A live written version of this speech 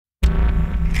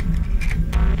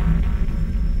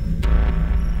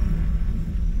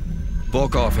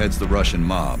Volkov heads the Russian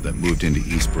mob that moved into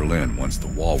East Berlin once the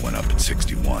wall went up in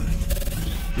 '61.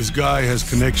 This guy has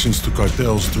connections to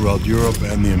cartels throughout Europe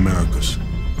and the Americas.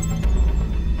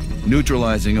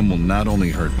 Neutralizing him will not only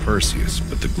hurt Perseus,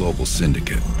 but the global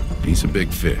syndicate. He's a big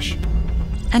fish.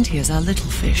 And here's our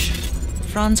little fish,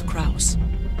 Franz Kraus.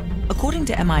 According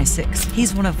to MI6,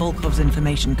 he's one of Volkov's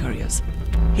information couriers.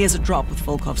 He has a drop with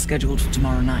Volkov scheduled for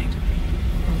tomorrow night.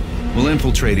 We'll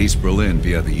infiltrate East Berlin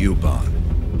via the U-Bahn.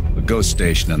 A ghost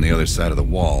station on the other side of the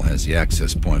wall has the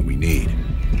access point we need.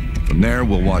 From there,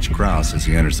 we'll watch Kraus as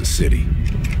he enters the city.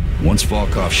 Once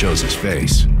Volkov shows his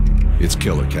face, it's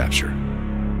killer capture.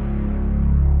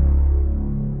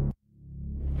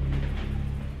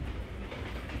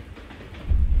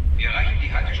 Wir erreichen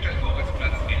die Haltestelle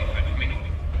Moritzplatz in 5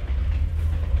 Minuten.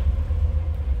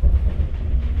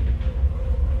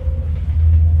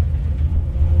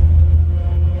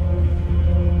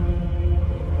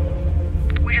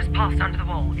 We just passed under the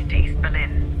wall into East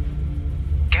Berlin.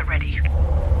 Get ready.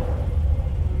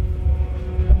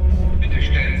 Bitte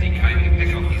stellen Sie kein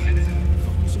Gepäck auf die Sitze.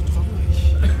 Warum so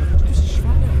traurig? Du bist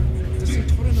schwanger. Das sind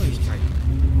tolle Neuigkeiten.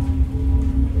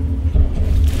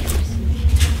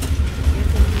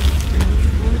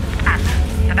 Anna,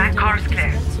 the back car is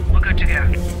clear. We're good to go.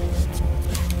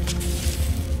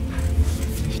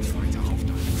 Nicht weiter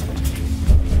aufdachen.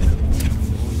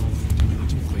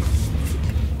 Atemruhig.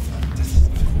 Das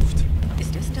ruft.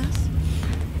 Ist es das?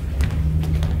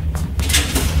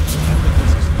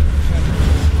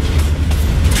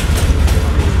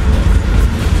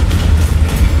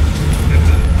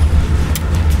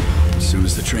 As soon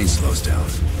as the train slows down,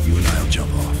 you and I'll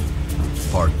jump off.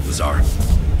 Park, Lazar.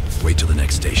 Wait till the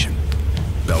next station.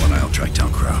 Bell and I'll track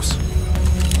down Kraus.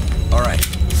 All right.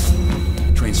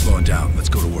 Train's slowing down. Let's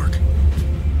go to work.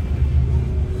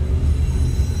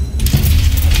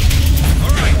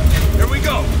 All right, here we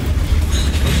go.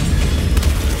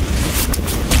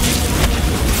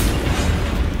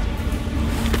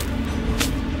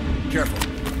 Careful.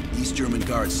 East German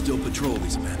guards still patrol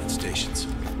these abandoned stations.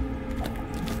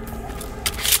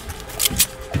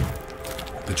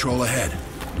 Patrol ahead.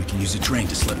 We can use a train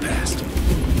to slip past.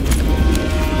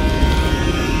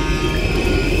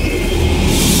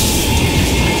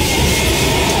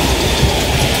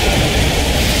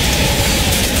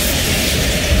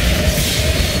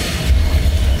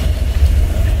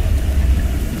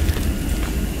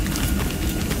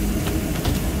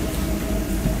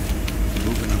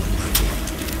 Moving on the platform.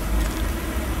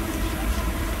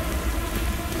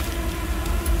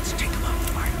 Let's take them out of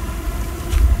the fire.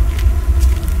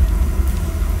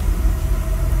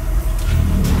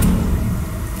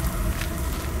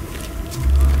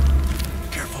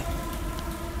 Careful.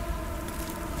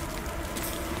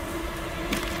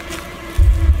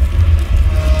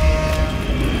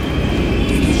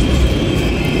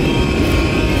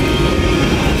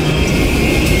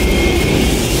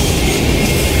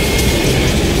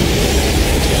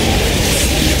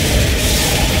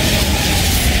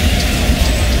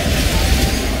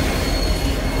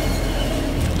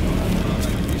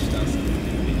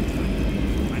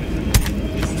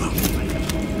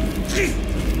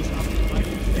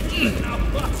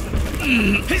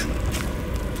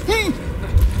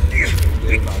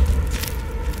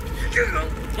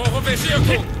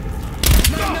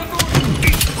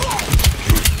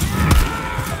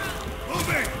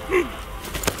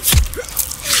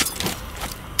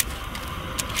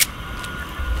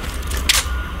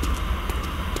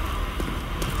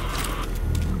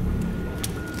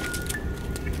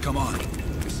 Come on.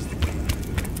 This is the way.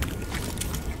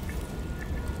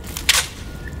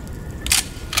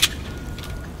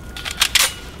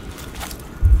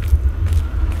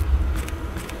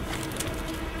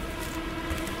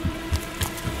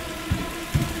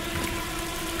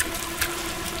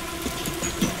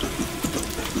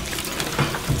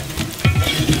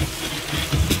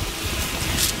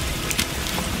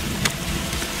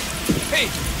 Hey!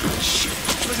 Shit.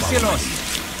 Was ist hier los?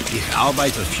 Ich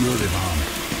arbeite für die Bahn.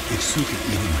 Ich suche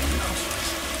Ihnen meinen Ausweis.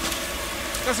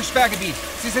 Das ist Sperrgebiet.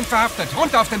 Sie sind verhaftet.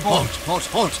 Runter auf den Boden.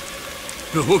 Halt!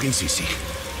 Beruhigen Sie sich.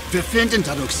 Wir finden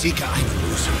dadurch sicher eine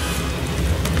Lösung.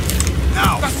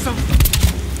 Now! Was zum...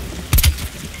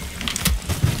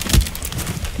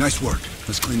 Nice work.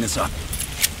 Let's clean this up.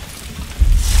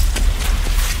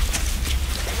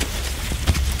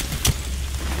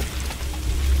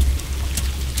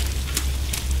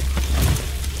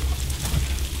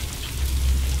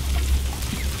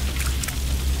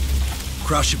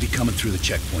 Kraus should be coming through the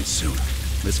checkpoint soon.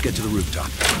 Let's get to the rooftop.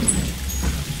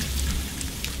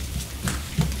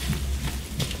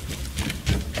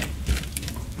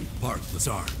 Park,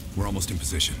 Lazar. We're almost in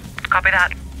position. Copy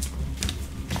that.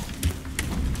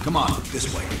 Come on, this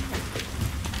way.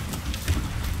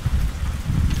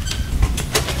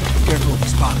 Careful of the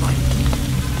spotlight.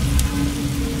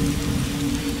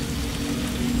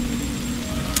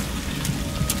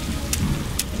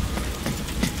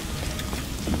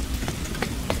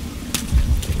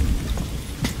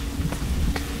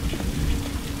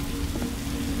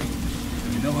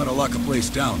 If you know how to lock a place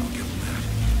down, I'll give them that.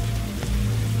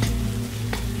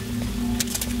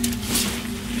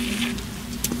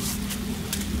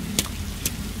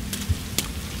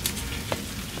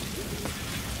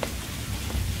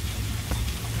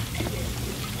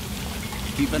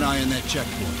 Keep an eye on that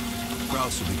checkpoint.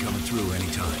 Kraus will be coming through any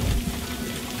time.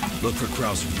 Look for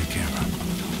Kraus with your camera.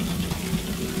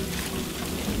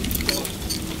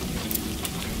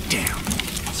 Damn.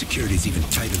 Security's even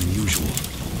tighter than usual.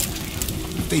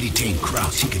 If they detain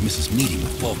Kraus, he could miss his meeting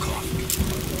with Volkov.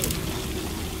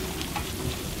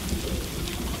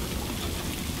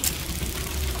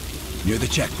 Near the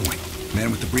checkpoint.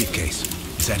 Man with the briefcase.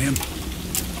 Is that him?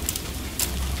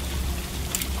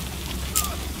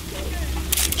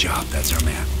 Good job. That's our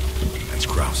man. That's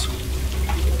Kraus.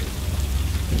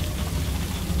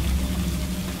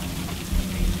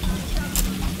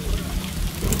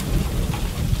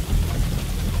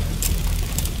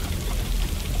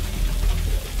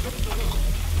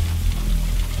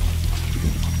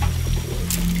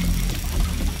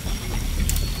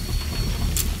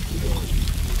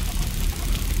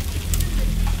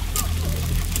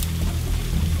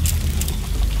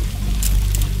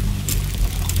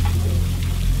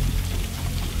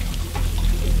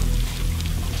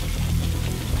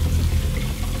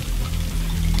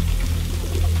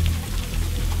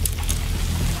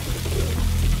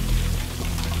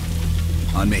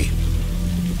 On me.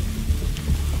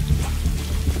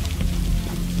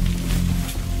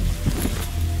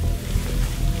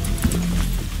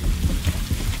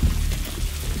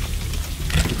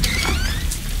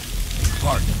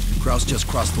 Hart, Kraus just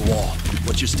crossed the wall.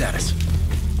 What's your status?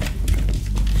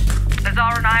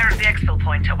 Azar and I are at the exfil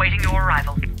point, awaiting your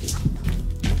arrival.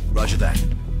 Roger that.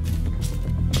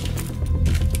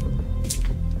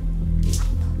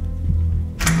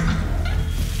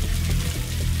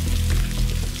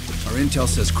 Our intel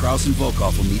says Kraus and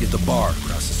Volkov will meet at the bar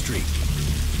across the street.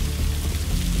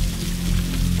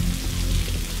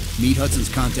 Meet Hudson's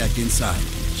contact inside.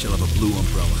 She'll have a blue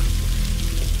umbrella.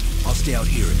 I'll stay out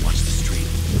here and watch the street.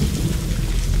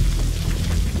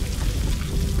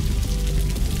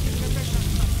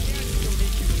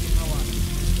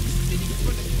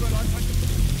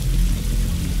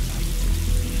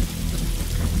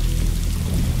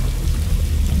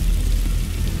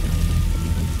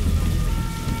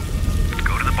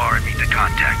 Go to the bar and meet the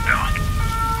contact, Bill.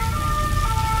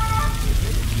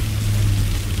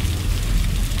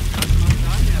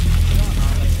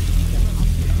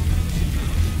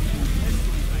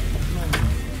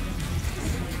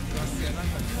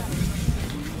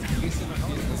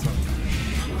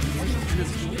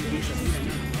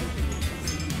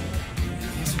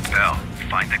 Bill,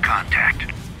 find the contact.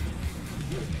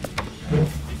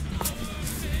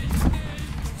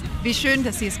 Wie schön,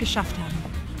 dass Sie es geschafft haben.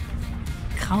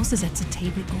 Krause setzt a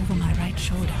table over my right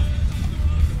shoulder.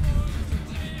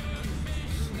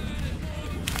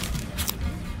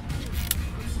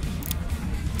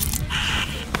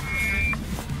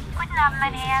 Guten Abend,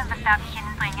 mein Herr. Was darf ich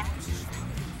Ihnen bringen?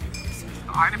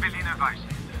 Eine Berliner Weiß.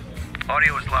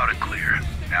 Audio is loud and clear.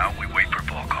 Now we wait for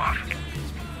Volkov.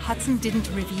 Hudson didn't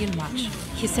reveal much.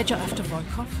 He said you're after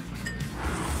Volkov?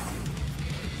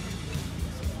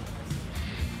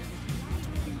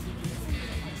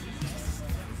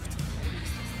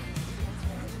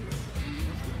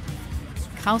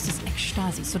 Kraus is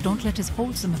ex-Stasi, so don't let his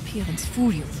wholesome appearance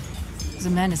fool you. The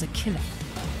man is a killer.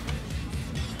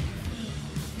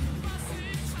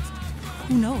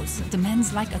 Who knows? The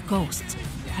man's like a ghost.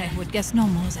 I would guess no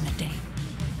more than a day.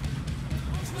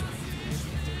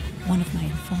 One of my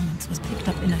informants was picked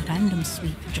up in a random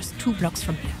sweep just 2 blocks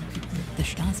from here. The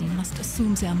Stasi must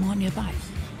assume there are more nearby.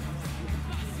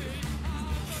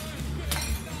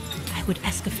 I would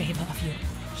ask a favor of you.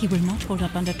 He will not hold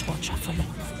up under torture for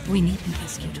long. We need him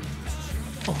rescued.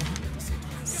 Or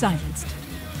silenced.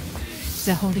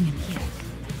 They're holding him here.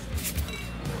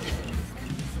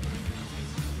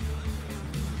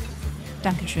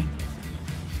 Dankeschön.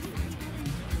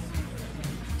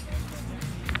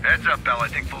 Heads up, Bell. I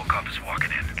think Volkov is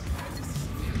walking in.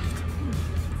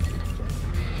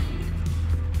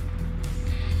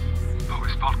 Wo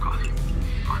ist Volkov?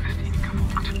 Man ist Ihnen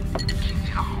gewogt. Gehen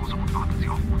Sie nach Hause und warten Sie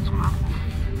auf unseren Anruf.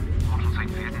 Ort und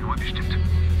Zeit werden neu bestimmt.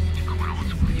 Wir kümmern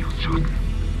uns um Ihren Schaden.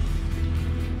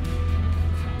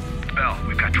 Bell,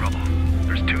 we've got trouble.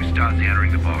 There's 2 Stasi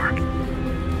entering the bar.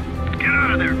 Get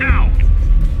out of there, now!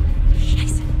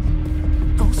 Scheiße.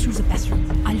 Go through the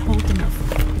bathroom. I'll hold them off.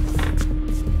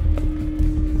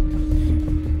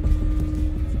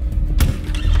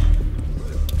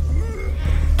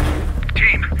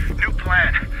 Team, new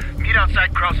plan. Meet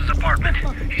outside Krause's apartment.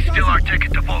 He's still our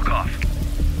ticket to Volkov.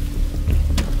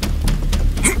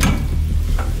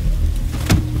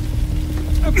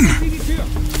 Öffnen Sie die Tür!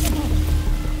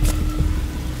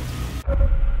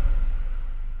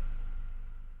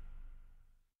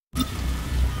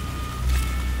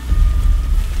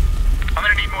 I'm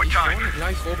gonna need more time.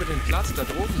 Gleich oben den Platz da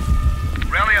droben.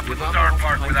 Rally up with Lazard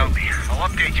Park without me. I'll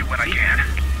update you when I can.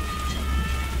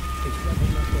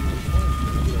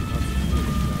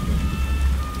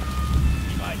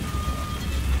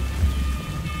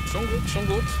 Schon gut, schon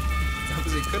gut. Aber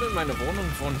Sie können meine Wohnung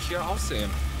von hier aus sehen.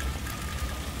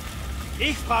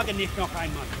 Ich frage nicht noch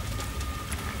einmal.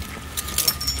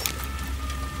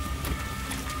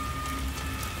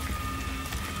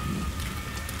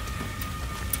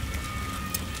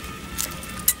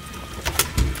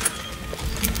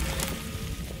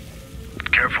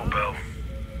 Careful, Bill.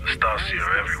 The Stasi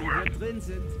are everywhere. Sie hier drin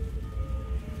sind.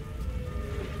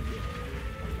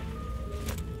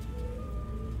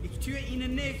 Ich tue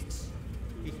Ihnen nichts.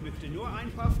 Ich möchte nur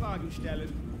ein paar Fragen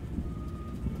stellen.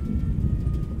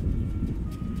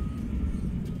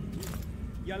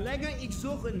 Je länger ich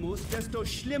suchen muss, desto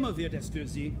schlimmer wird es für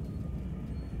Sie.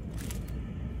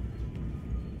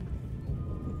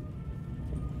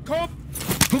 Komm!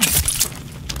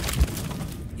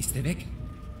 Ist er weg?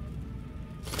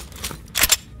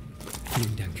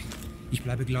 Vielen Dank. Ich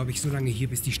bleibe, glaube ich, so lange hier,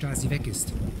 bis die Stasi weg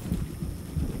ist.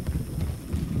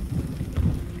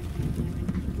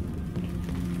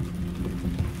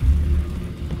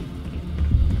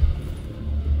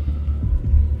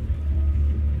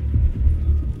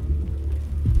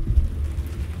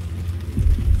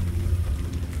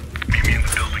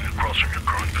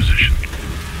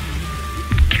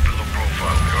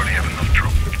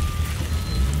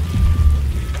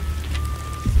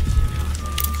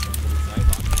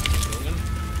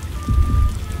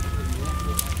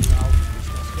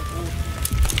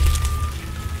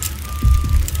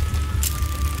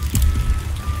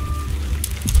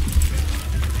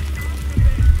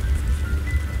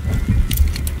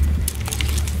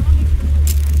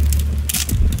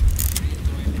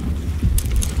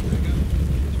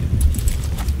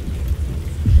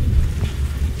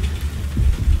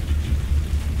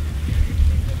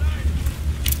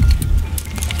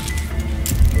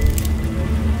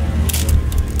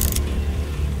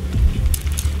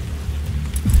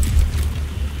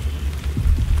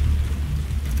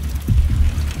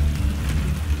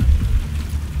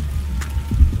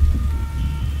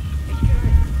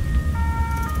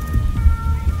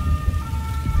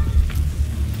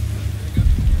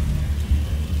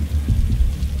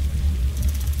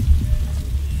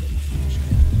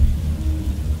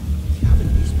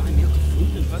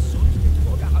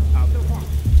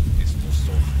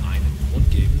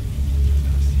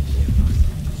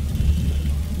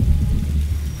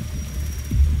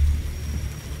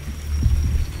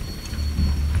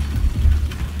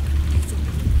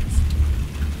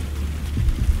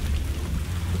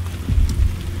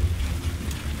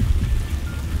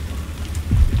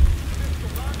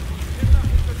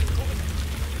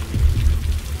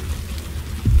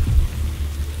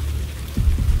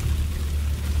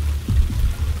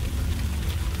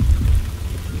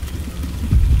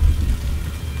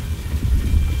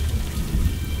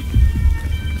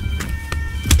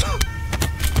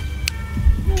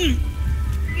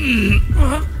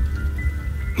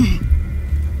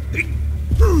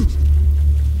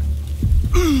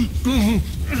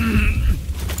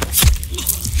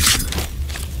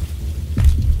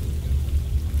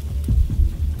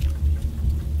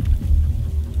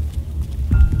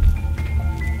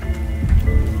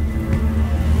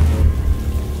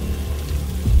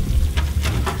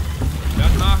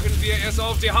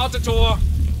 Auf die harte Tor!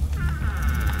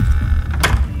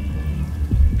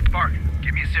 Park,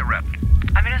 give me a sit rep.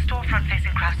 I'm in a storefront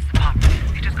facing Kraft's apartment.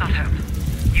 He just got home.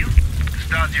 You? The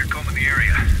Stasi are combing the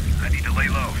area. I need to lay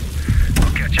low.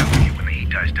 I'll catch up with you when the heat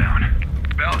dies down.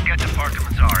 Bell, get to Park and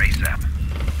Lazar ASAP.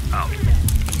 Out.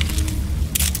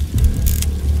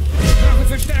 Brauche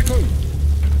Verstärkung!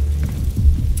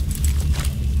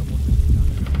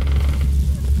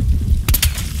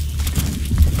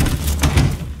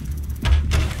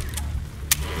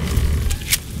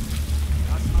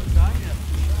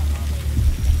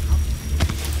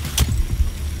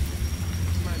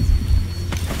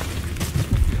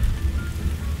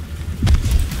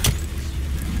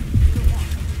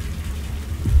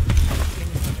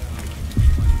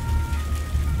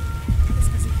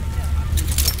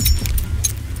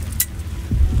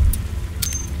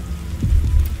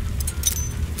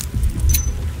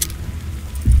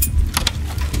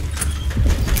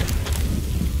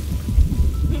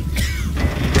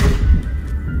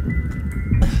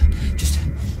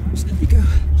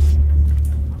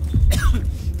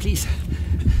 Please.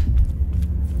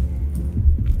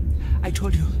 I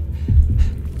told you.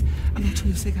 I'm not who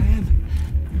you think I am.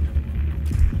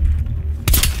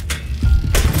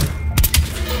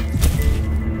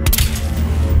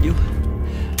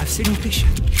 I've seen your picture.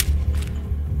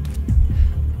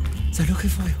 They're looking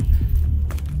for you.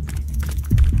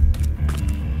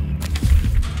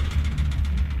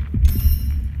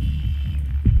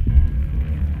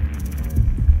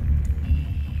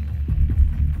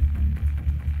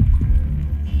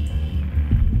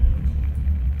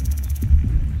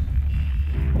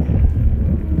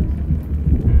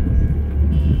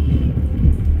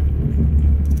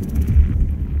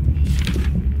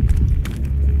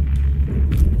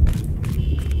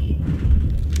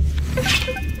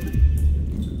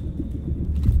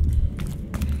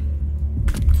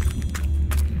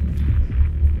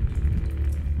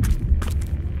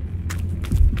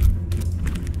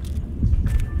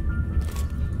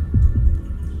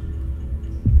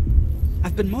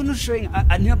 I've been monitoring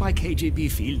a nearby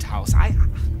KGB field house. I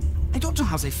don't know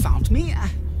how they found me.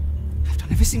 I've done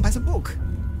everything by the book.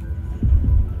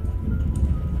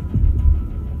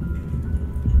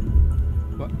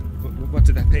 What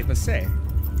did that paper say?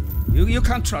 You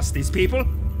can't trust these people.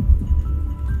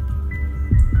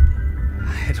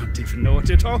 I don't even know what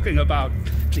you're talking about.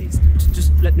 Please,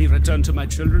 just let me return to my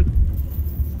children.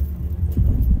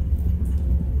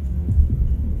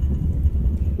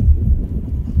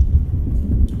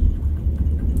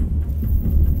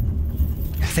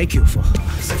 Thank you for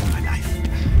saving my life.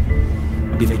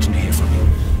 I'll be waiting to hear from you.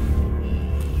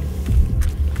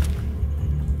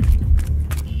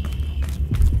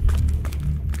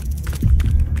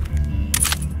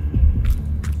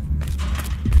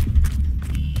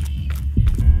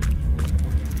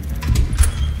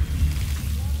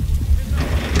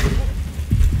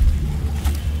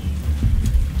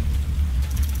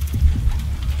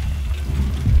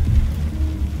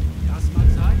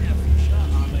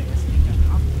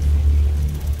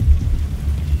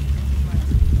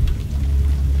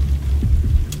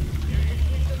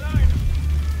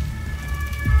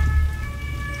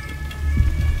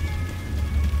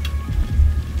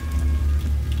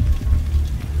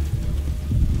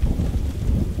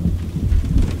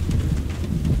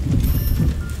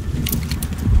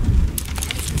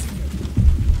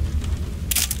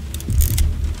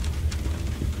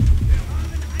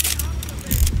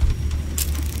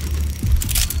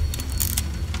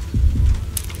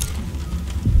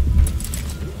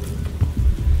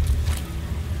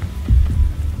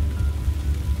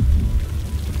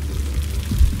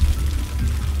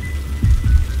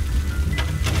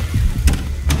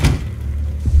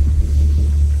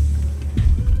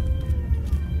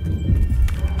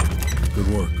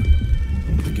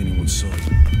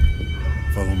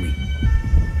 Follow me.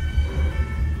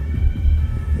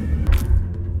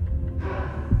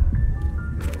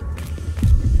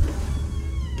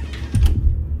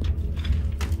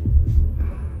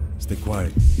 Stay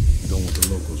quiet. We don't want the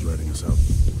locals ratting us out.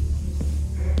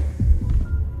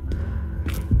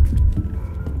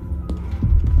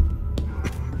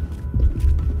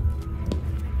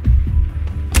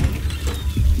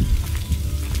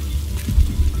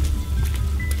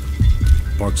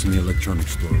 Parks in the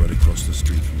electronics store right across the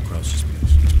street from Krause's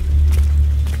place.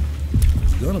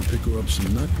 He's gonna pick her up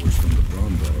some knuckles from the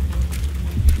brown bar,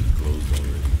 but he's closed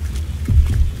already.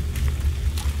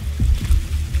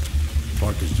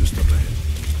 Park is just up ahead.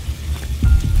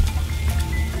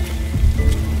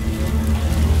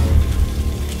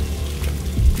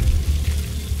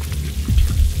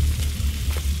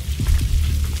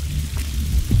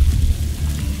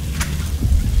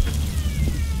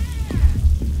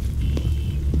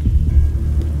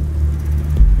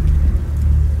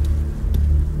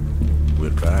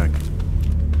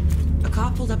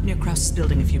 Near Krause's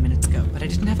building a few minutes ago, but I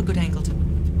didn't have a good angle to...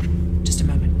 Just a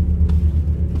moment.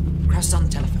 Krause is on the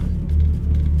telephone.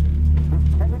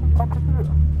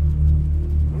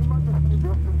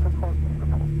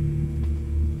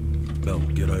 Bell,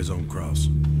 get eyes on Krause.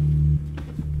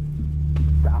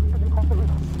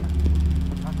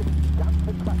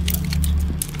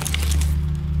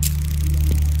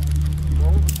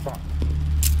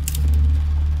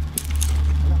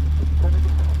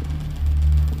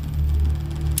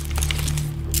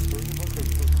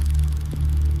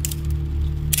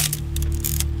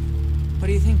 What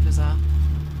do you think, Lazar?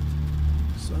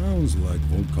 Sounds like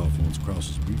Volkov owns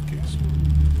Krause's briefcase.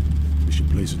 We should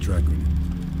place a tracker in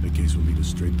it. The case will lead us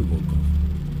straight to Volkov.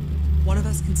 One of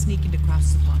us can sneak into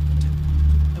Krause's apartment.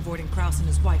 Avoiding Krause and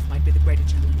his wife might be the greater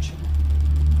challenge.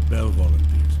 Bell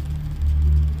volunteers.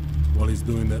 While he's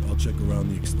doing that, I'll check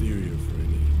around the exterior for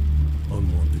any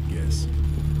unwanted guests.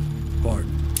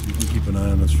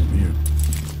 us from here.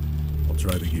 I'll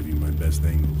try to give you my best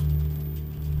angles.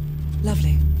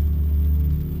 Lovely.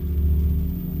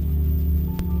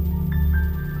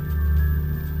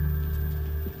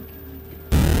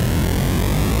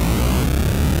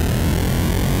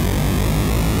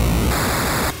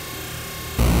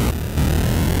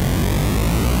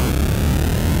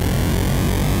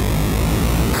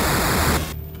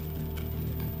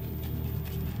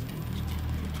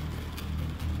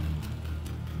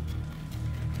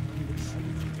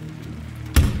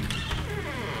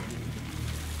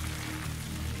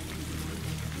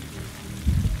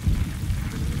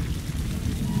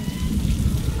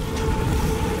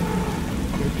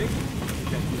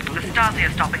 Stasi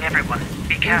are stopping everyone.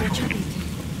 Be careful.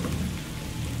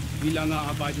 Wie lange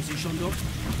arbeitet sie schon dort?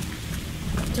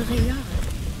 3 Jahre.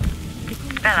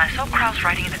 Belle, I saw Kraus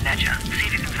writing in the ledger. See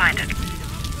if you can find it.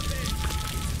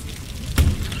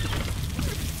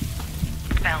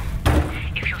 Belle,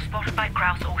 if you're spotted by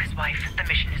Kraus or his wife, the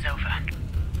mission is over.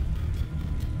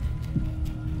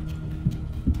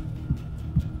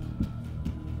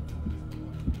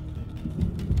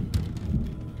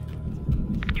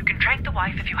 You can trank the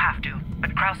wife if you have to,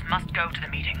 but Kraus must go to the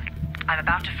meeting. I'm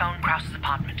about to phone Kraus's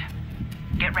apartment.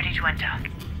 Get ready to enter.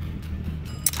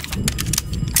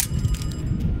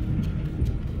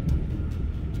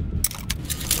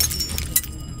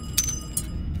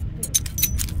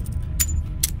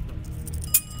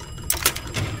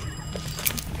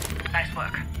 Nice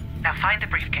work. Now find the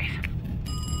briefcase.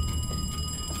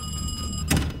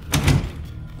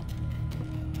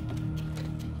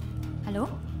 Hallo?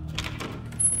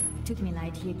 Tut mir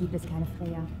leid, hier gibt es keine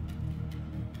Freya.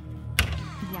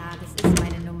 Ja, das ist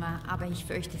meine Nummer, aber ich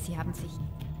fürchte, Sie haben sich...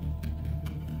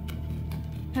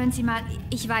 Hören Sie mal,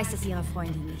 ich weiß, dass Ihre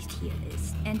Freundin nicht hier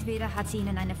ist. Entweder hat sie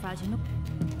Ihnen eine falsche Nummer...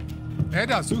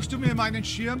 Edda, suchst du mir meinen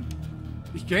Schirm?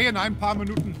 Ich gehe in ein paar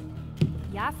Minuten.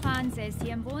 Ja, Franz, er ist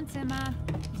hier im Wohnzimmer.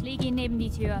 Ich lege ihn neben die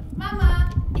Tür. Mama,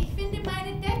 ich finde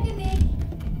meine Decke nicht.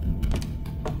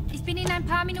 Ich bin in ein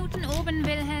paar Minuten oben,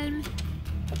 Wilhelm.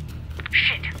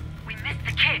 Shit, we missed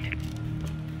the kid.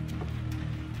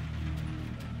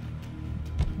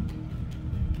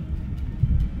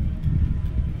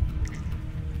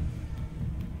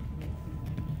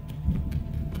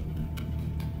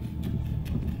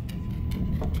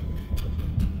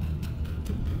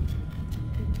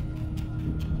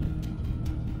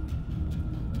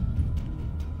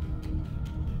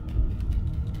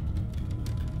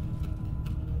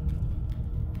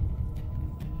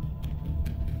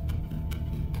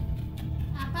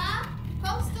 Papa,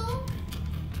 kommst du?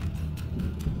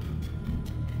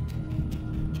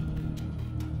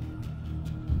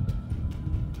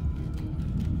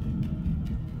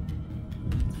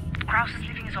 Kraus is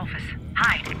leaving his office.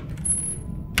 Hide.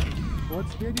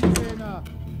 Putz dir die Zähne.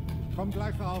 Komm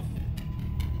gleich rauf.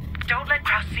 Don't let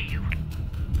Kraus see you.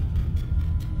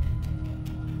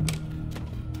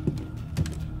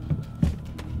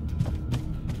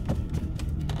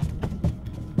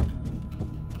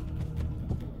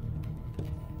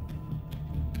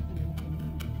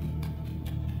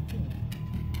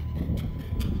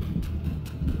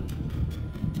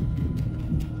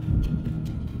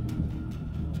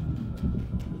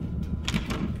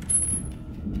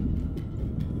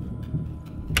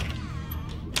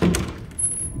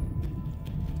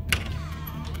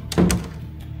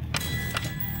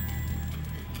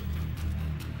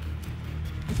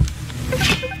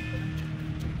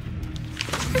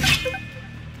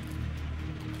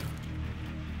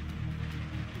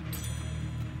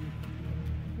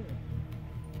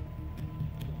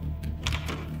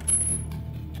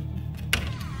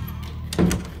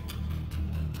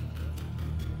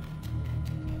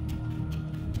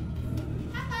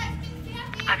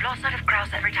 I've lost sight of Kraus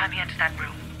every time he enters that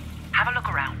room. Have a look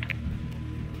around.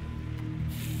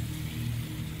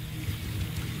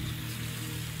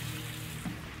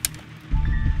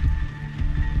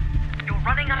 You're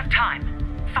running out of time.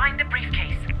 Find the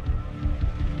briefcase.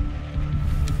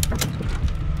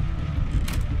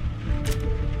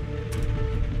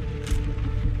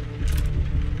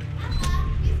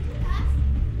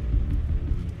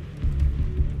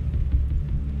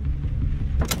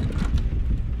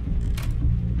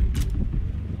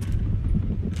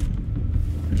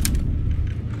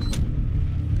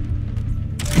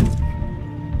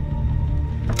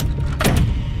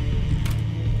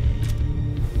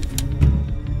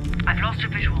 I've lost a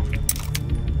visual.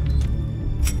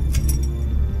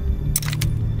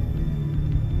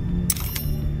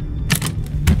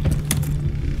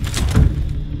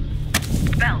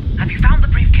 Belle, have you found the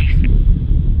briefcase?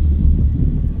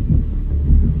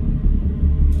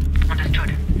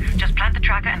 Understood. Just plant the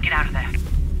tracker and get out of there.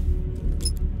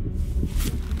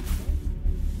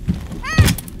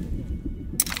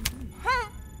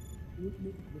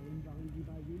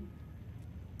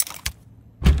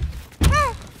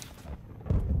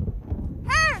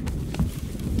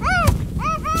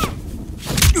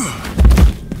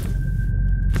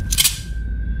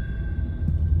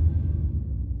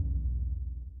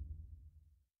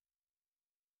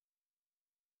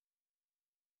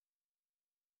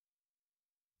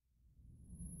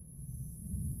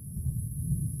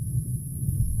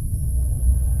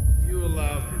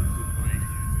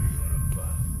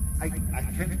 I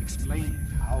can't explain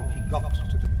how he got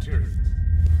to the materials.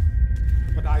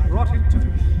 But I brought him to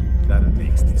me. That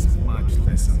makes this much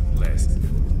less unpleasant.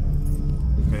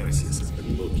 Perseus has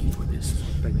been looking for this.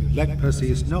 Then you let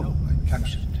Perseus know I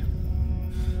captured him.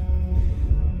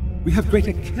 We have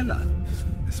Greta Killer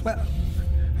as well.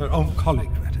 Her own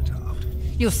colleague ratted her out.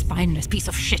 You spineless piece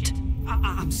of shit.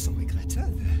 I'm sorry, Greta.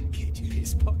 The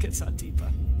KGB's pockets are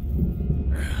deeper.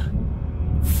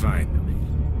 Finally.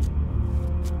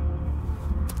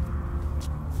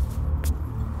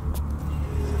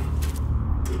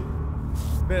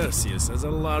 Perseus has a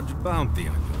large bounty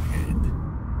on your head.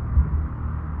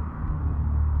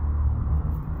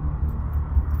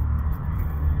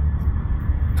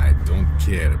 I don't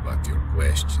care about your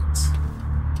questions.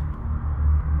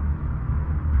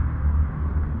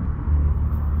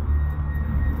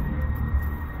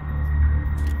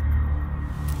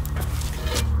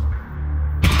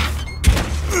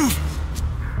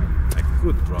 I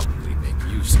could probably make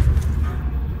use of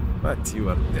it, but you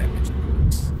are damaged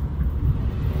goods.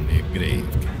 Only a grave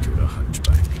can cure a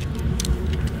hunchback.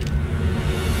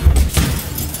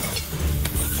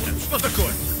 Что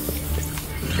такое?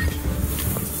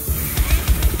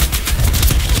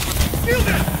 Feel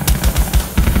that!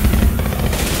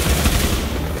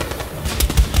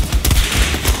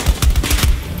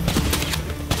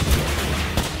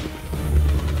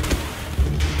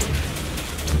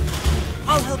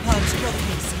 I'll help her secure the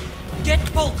case. Get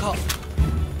Volkov!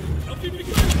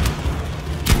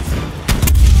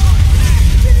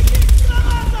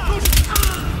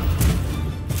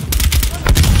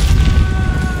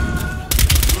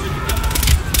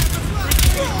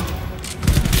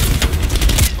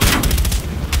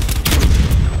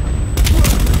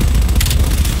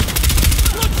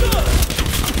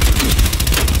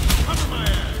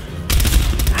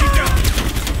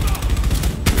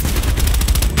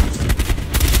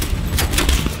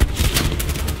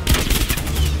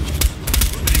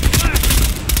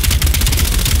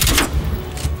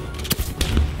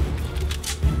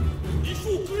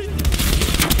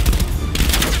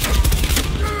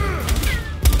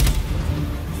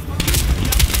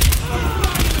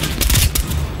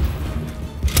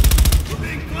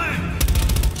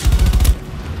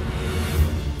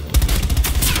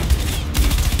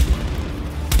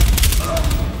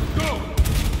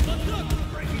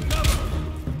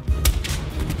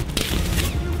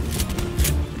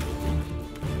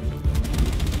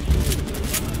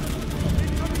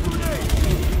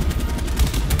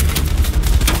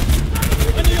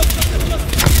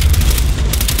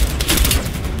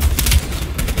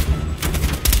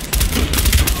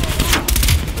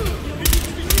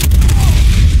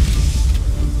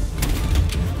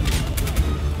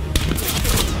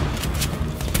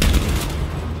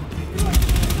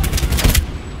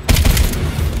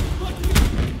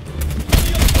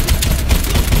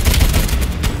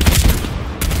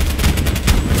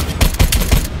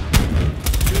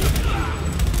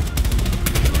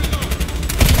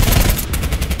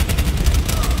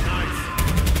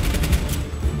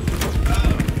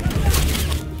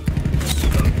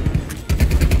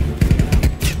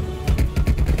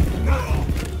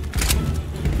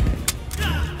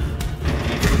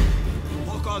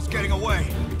 Getting away.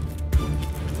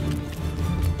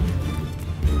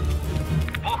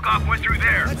 Volkov went through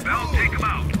there. Bell, take him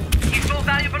out. He's more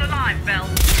valuable alive, Bell.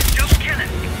 Don't kill him.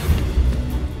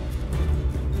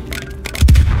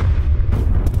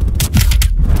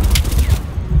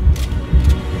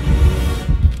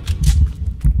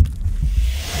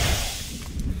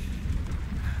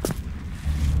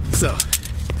 So,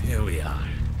 here we are.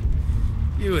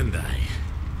 You and I.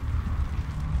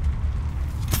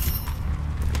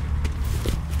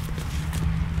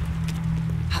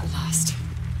 At last.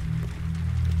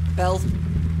 Bell,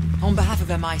 on behalf of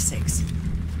MI6,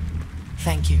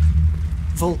 thank you.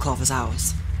 Volkov is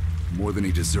ours. More than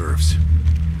he deserves.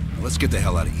 Now let's get the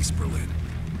hell out of East Berlin.